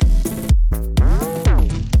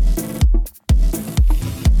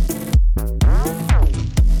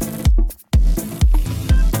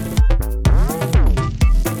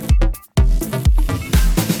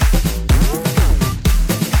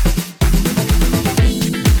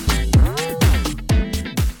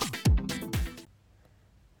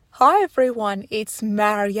Hi everyone, it's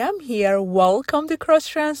Mariam here. Welcome to Cross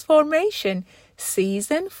Transformation,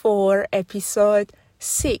 Season 4, Episode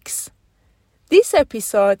 6. This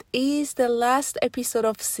episode is the last episode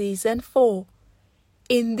of Season 4.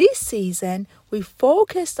 In this season, we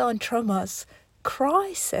focused on traumas,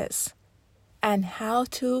 crises, and how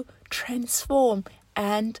to transform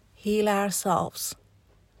and heal ourselves.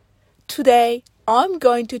 Today, I'm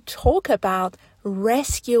going to talk about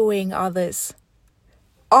rescuing others.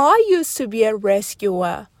 I used to be a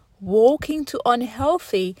rescuer, walking to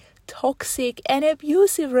unhealthy, toxic, and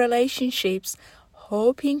abusive relationships,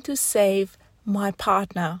 hoping to save my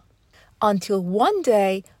partner. Until one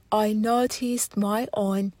day, I noticed my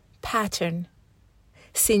own pattern.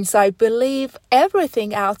 Since I believe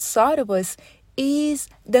everything outside of us is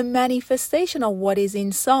the manifestation of what is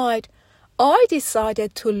inside, I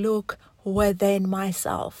decided to look within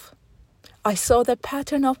myself. I saw the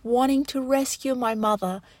pattern of wanting to rescue my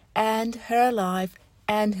mother and her life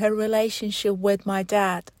and her relationship with my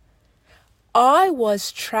dad. I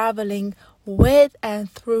was traveling with and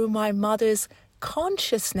through my mother's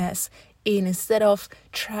consciousness instead of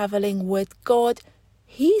traveling with God,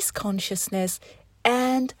 His consciousness,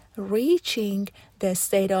 and reaching the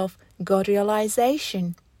state of God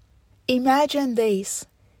realization. Imagine this,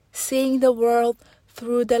 seeing the world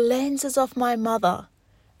through the lenses of my mother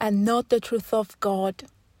and not the truth of God.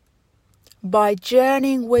 By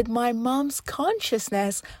journeying with my mom's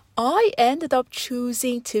consciousness, I ended up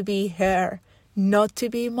choosing to be her, not to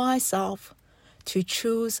be myself. To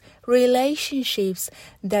choose relationships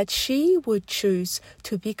that she would choose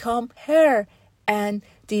to become her and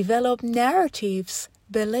develop narratives,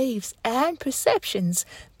 beliefs, and perceptions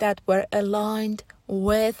that were aligned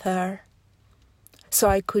with her. So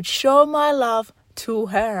I could show my love to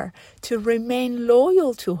her, to remain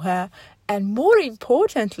loyal to her, and more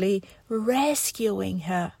importantly, rescuing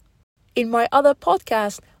her. In my other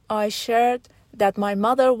podcast, I shared that my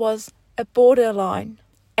mother was a borderline,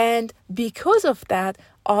 and because of that,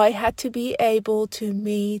 I had to be able to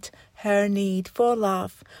meet her need for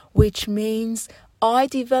love, which means I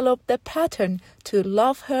developed the pattern to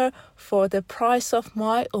love her for the price of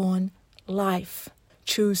my own life.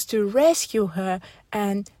 Choose to rescue her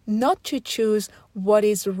and not to choose what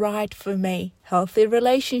is right for me. Healthy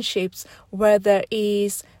relationships where there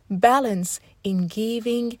is balance in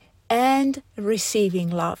giving and receiving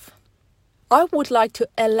love. I would like to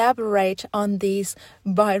elaborate on this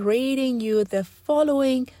by reading you the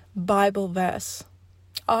following Bible verse.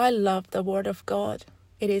 I love the Word of God.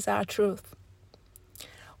 It is our truth.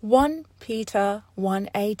 1 Peter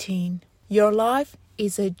 1:18. Your life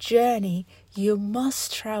is a journey you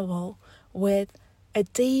must travel with a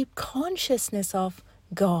deep consciousness of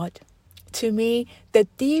God. To me, the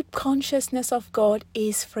deep consciousness of God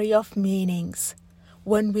is free of meanings.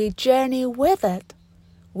 When we journey with it,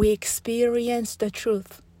 we experience the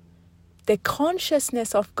truth. The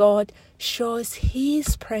consciousness of God shows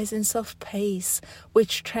His presence of peace,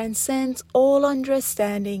 which transcends all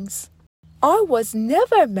understandings. I was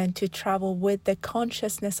never meant to travel with the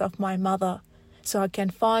consciousness of my mother, so I can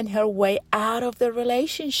find her way out of the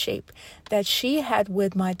relationship that she had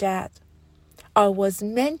with my dad. I was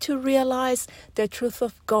meant to realize the truth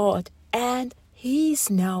of God and His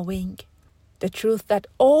knowing. The truth that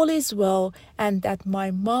all is well and that my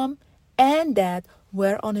mom and dad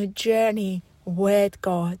were on a journey with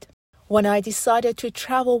God. When I decided to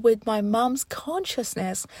travel with my mom's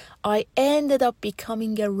consciousness, I ended up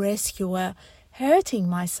becoming a rescuer, hurting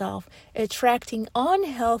myself, attracting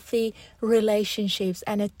unhealthy relationships,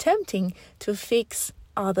 and attempting to fix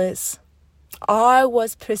others. I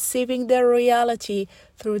was perceiving the reality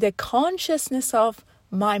through the consciousness of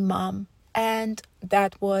my mom, and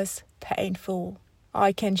that was painful.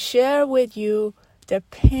 I can share with you the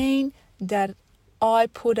pain that I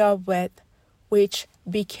put up with, which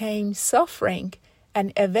became suffering,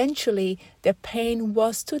 and eventually the pain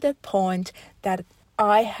was to the point that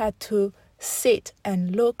I had to sit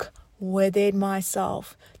and look within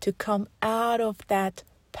myself to come out of that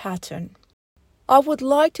pattern. I would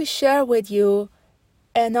like to share with you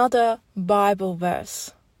another Bible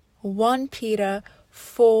verse, 1 Peter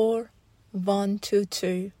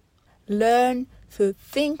 4:1-2. Learn to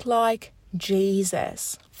think like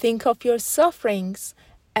Jesus. Think of your sufferings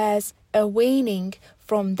as a weaning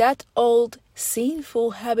from that old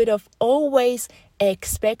sinful habit of always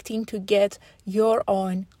expecting to get your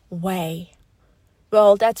own way.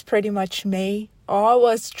 Well, that's pretty much me. I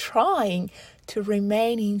was trying to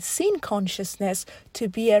remain in sin consciousness, to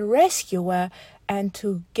be a rescuer, and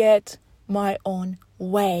to get my own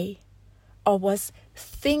way. I was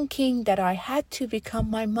thinking that I had to become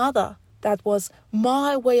my mother, that was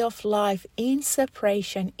my way of life in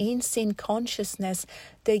separation, in sin consciousness,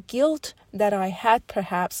 the guilt that I had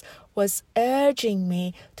perhaps was urging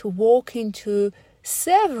me to walk into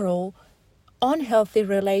several unhealthy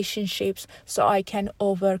relationships so I can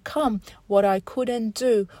overcome what I couldn't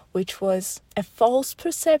do, which was a false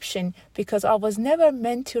perception, because I was never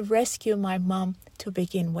meant to rescue my mom to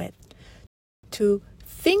begin with. To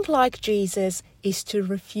think like Jesus is to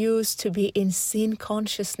refuse to be in sin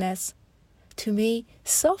consciousness. To me,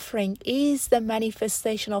 suffering is the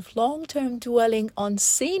manifestation of long-term dwelling on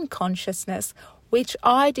sin consciousness, which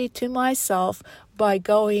I did to myself by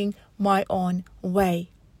going my own way.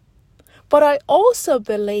 But I also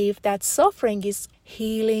believe that suffering is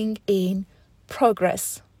healing in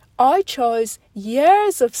progress. I chose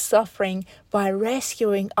years of suffering by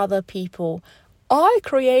rescuing other people. I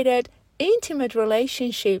created intimate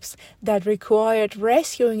relationships that required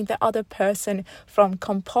rescuing the other person from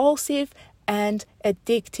compulsive and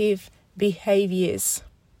addictive behaviors.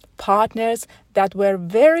 Partners that were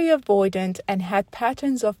very avoidant and had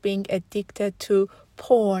patterns of being addicted to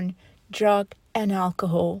porn, drug, and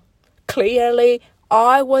alcohol. Clearly,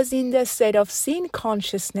 I was in the state of sin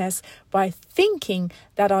consciousness by thinking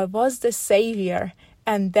that I was the savior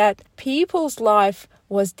and that people's life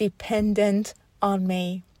was dependent on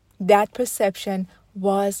me. That perception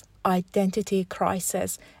was identity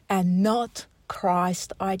crisis and not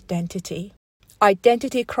Christ identity.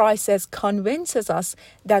 Identity crisis convinces us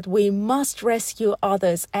that we must rescue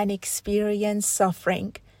others and experience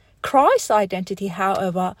suffering. Christ's identity,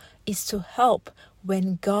 however, is to help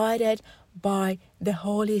when guided by the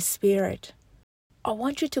Holy Spirit. I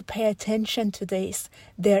want you to pay attention to this.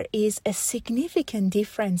 There is a significant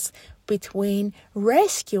difference between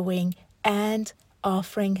rescuing and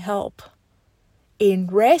offering help. In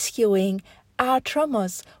rescuing, our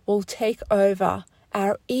traumas will take over,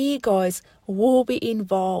 our egos will be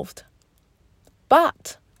involved.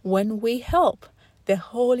 But when we help, the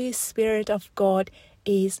Holy Spirit of God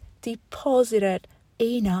is deposited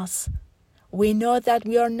in us. We know that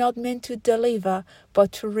we are not meant to deliver,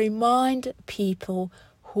 but to remind people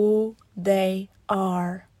who they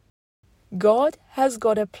are. God has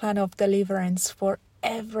got a plan of deliverance for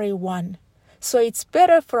everyone. So it's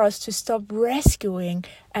better for us to stop rescuing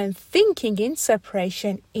and thinking in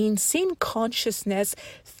separation, in sin consciousness,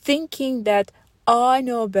 thinking that I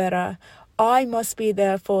know better, I must be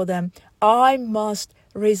there for them, I must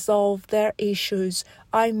resolve their issues,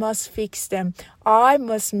 I must fix them, I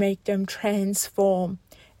must make them transform.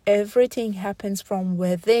 Everything happens from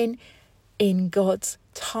within in God's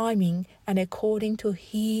timing and according to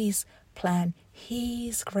His plan,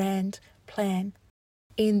 His grand plan.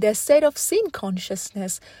 In the state of sin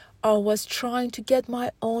consciousness, I was trying to get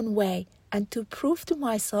my own way and to prove to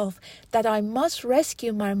myself that I must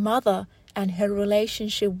rescue my mother and her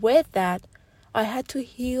relationship with Dad. I had to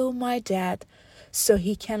heal my dad so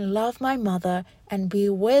he can love my mother and be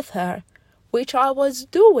with her, which I was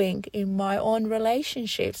doing in my own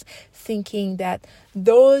relationships, thinking that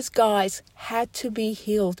those guys had to be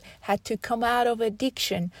healed, had to come out of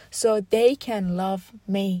addiction so they can love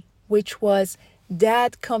me, which was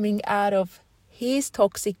Dad coming out of his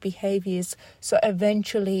toxic behaviors so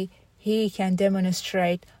eventually he can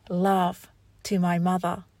demonstrate love to my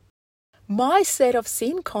mother. My state of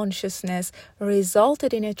sin consciousness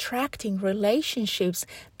resulted in attracting relationships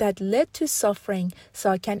that led to suffering,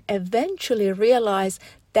 so I can eventually realize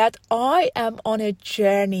that I am on a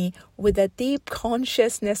journey with a deep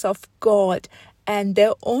consciousness of God, and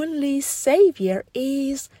the only Savior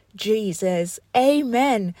is Jesus.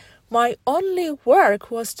 Amen. My only work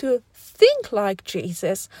was to think like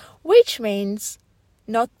Jesus, which means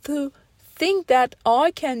not to think that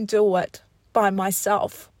I can do it by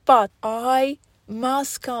myself. But I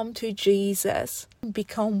must come to Jesus,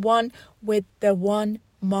 become one with the one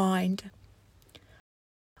mind.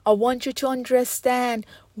 I want you to understand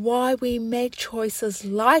why we make choices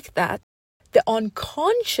like that. The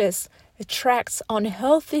unconscious attracts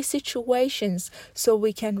unhealthy situations so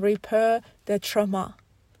we can repair the trauma.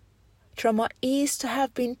 Trauma is to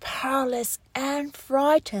have been powerless and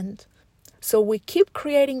frightened. So we keep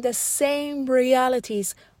creating the same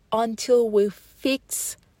realities until we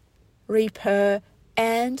fix, repair,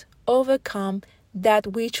 and overcome that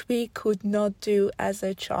which we could not do as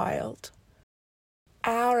a child.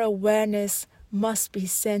 Our awareness must be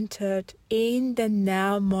centered in the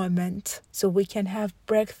now moment so we can have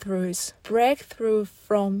breakthroughs. Breakthrough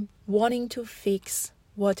from wanting to fix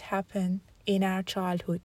what happened in our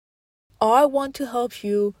childhood. I want to help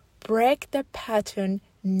you break the pattern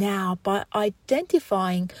now by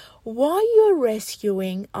identifying why you're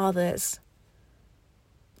rescuing others.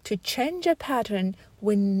 To change a pattern,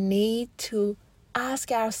 we need to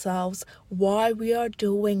ask ourselves why we are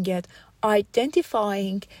doing it,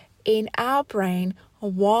 identifying in our brain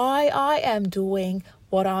why I am doing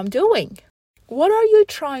what I'm doing. What are you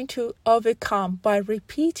trying to overcome by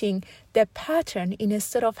repeating the pattern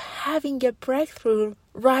instead of having a breakthrough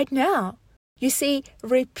right now? You see,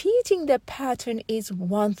 repeating the pattern is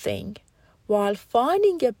one thing, while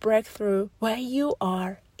finding a breakthrough where you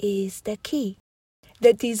are is the key.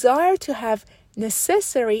 The desire to have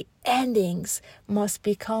necessary endings must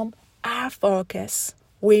become our focus.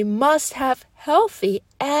 We must have healthy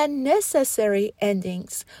and necessary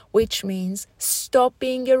endings, which means stop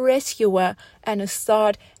being a rescuer and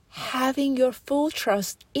start having your full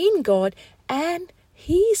trust in God and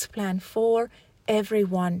His plan for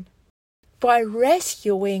everyone. By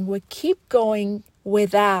rescuing, we keep going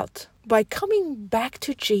without. By coming back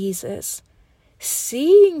to Jesus,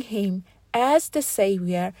 seeing Him as the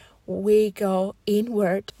Savior, we go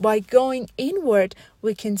inward. By going inward,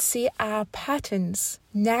 we can see our patterns,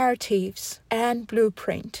 narratives, and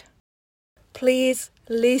blueprint. Please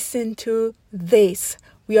listen to this.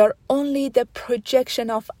 We are only the projection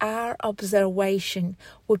of our observation.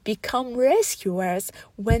 We become rescuers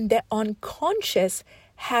when the unconscious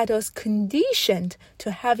had us conditioned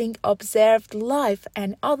to having observed life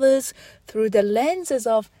and others through the lenses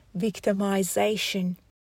of victimization.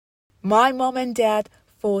 My mom and dad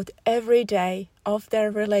fought every day of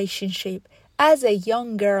their relationship. As a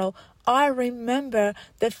young girl, I remember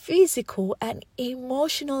the physical and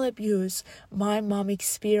emotional abuse my mom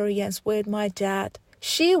experienced with my dad.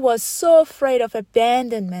 She was so afraid of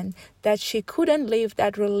abandonment that she couldn't leave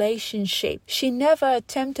that relationship. She never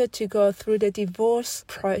attempted to go through the divorce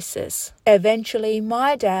process. Eventually,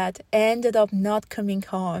 my dad ended up not coming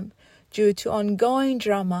home due to ongoing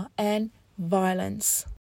drama and violence.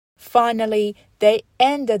 Finally, they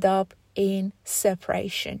ended up in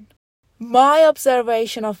separation. My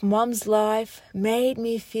observation of mom's life made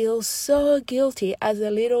me feel so guilty as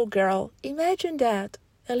a little girl. Imagine that,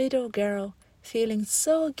 a little girl feeling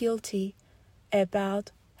so guilty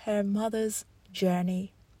about her mother's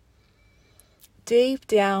journey. Deep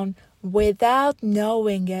down, without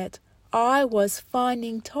knowing it, I was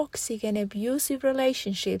finding toxic and abusive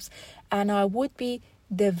relationships, and I would be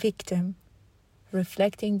the victim,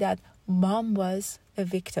 reflecting that mom was a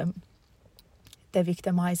victim, the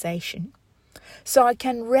victimization. So I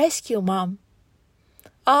can rescue mom.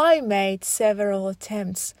 I made several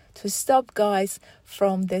attempts to stop guys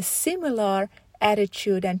from the similar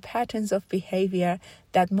attitude and patterns of behavior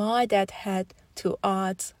that my dad had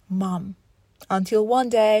towards mom. Until one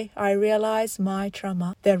day I realized my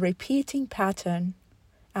trauma, the repeating pattern,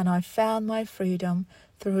 and I found my freedom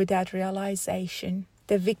through that realization.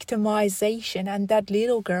 The victimization and that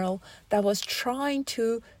little girl that was trying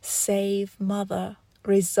to save mother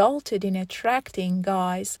resulted in attracting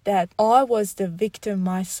guys that I was the victim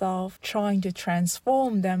myself, trying to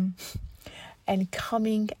transform them and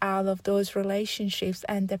coming out of those relationships,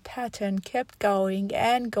 and the pattern kept going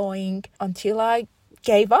and going until I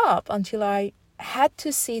gave up, until I had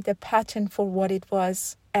to see the pattern for what it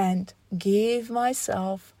was and give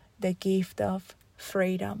myself the gift of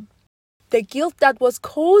freedom. The guilt that was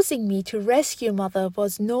causing me to rescue mother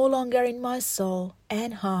was no longer in my soul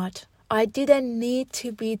and heart. I didn't need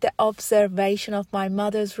to be the observation of my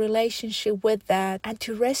mother's relationship with dad and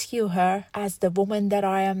to rescue her as the woman that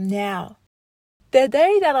I am now. The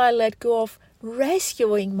day that I let go of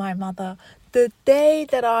rescuing my mother, the day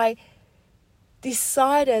that I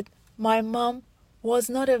decided my mom was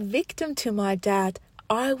not a victim to my dad,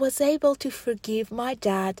 I was able to forgive my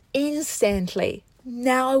dad instantly.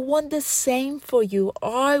 Now I want the same for you.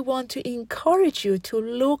 I want to encourage you to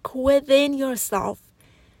look within yourself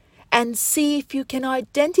and see if you can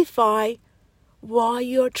identify why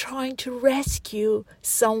you're trying to rescue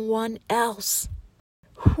someone else.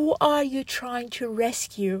 Who are you trying to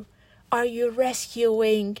rescue? Are you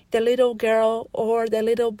rescuing the little girl or the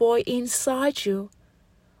little boy inside you?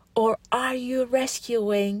 Or are you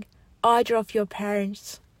rescuing either of your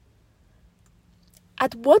parents?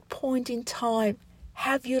 At what point in time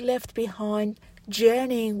have you left behind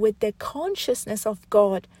journeying with the consciousness of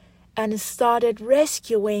God and started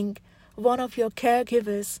rescuing one of your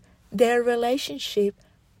caregivers, their relationship,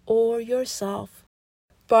 or yourself?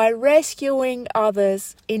 By rescuing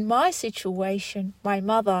others, in my situation, my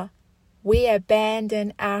mother, we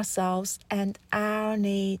abandon ourselves and our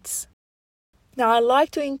needs. Now, I'd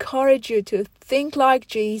like to encourage you to think like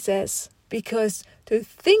Jesus, because to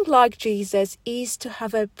think like Jesus is to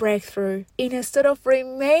have a breakthrough. Instead of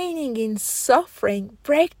remaining in suffering,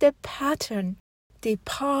 break the pattern.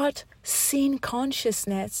 Depart sin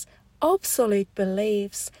consciousness, obsolete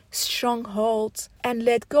beliefs, strongholds, and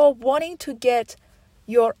let go of wanting to get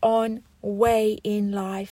your own way in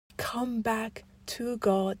life. Come back to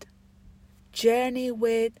God. Journey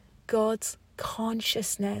with God's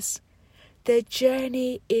consciousness. The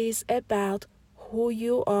journey is about who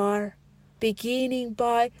you are, beginning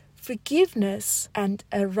by forgiveness and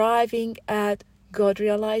arriving at God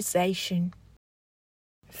realization.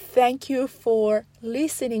 Thank you for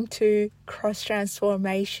listening to Cross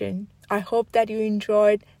Transformation. I hope that you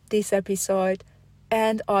enjoyed this episode,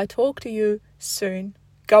 and I'll talk to you soon.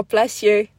 God bless you.